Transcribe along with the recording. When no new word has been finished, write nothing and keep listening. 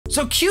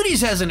So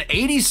Cuties has an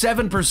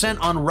 87%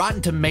 on Rotten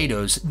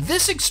Tomatoes.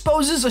 This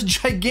exposes a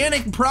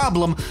gigantic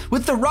problem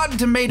with the Rotten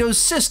Tomatoes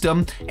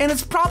system, and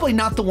it's probably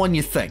not the one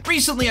you think.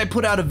 Recently, I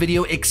put out a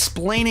video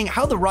explaining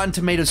how the Rotten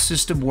Tomatoes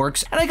system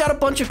works, and I got a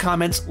bunch of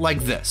comments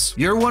like this.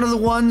 You're one of the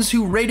ones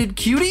who rated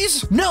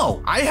Cuties?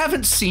 No, I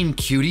haven't seen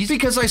Cuties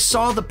because I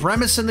saw the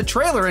premise in the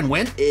trailer and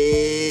went,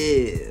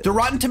 ew. The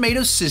Rotten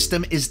Tomatoes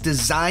system is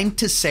designed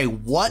to say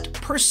what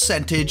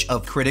percentage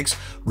of critics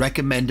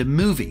recommend a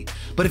movie.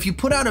 But if you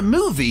put out a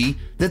movie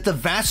that the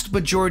vast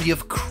majority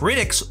of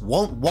critics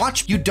won't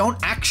watch, you don't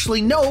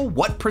actually know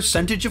what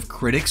percentage of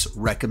critics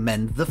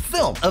recommend the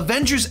film.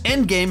 Avengers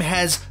Endgame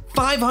has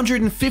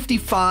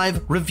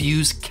 555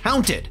 reviews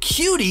counted.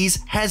 Cuties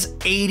has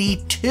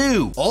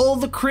 82. All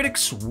the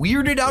critics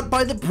weirded out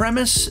by the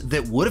premise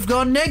that would have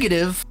gone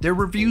negative, their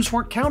reviews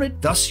weren't counted.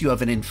 Thus, you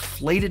have an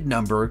inflated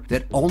number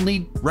that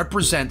only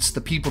represents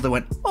the people that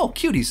went, oh,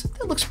 Cuties,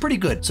 that looks pretty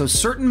good. So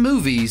certain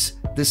movies,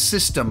 the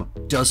system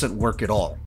doesn't work at all.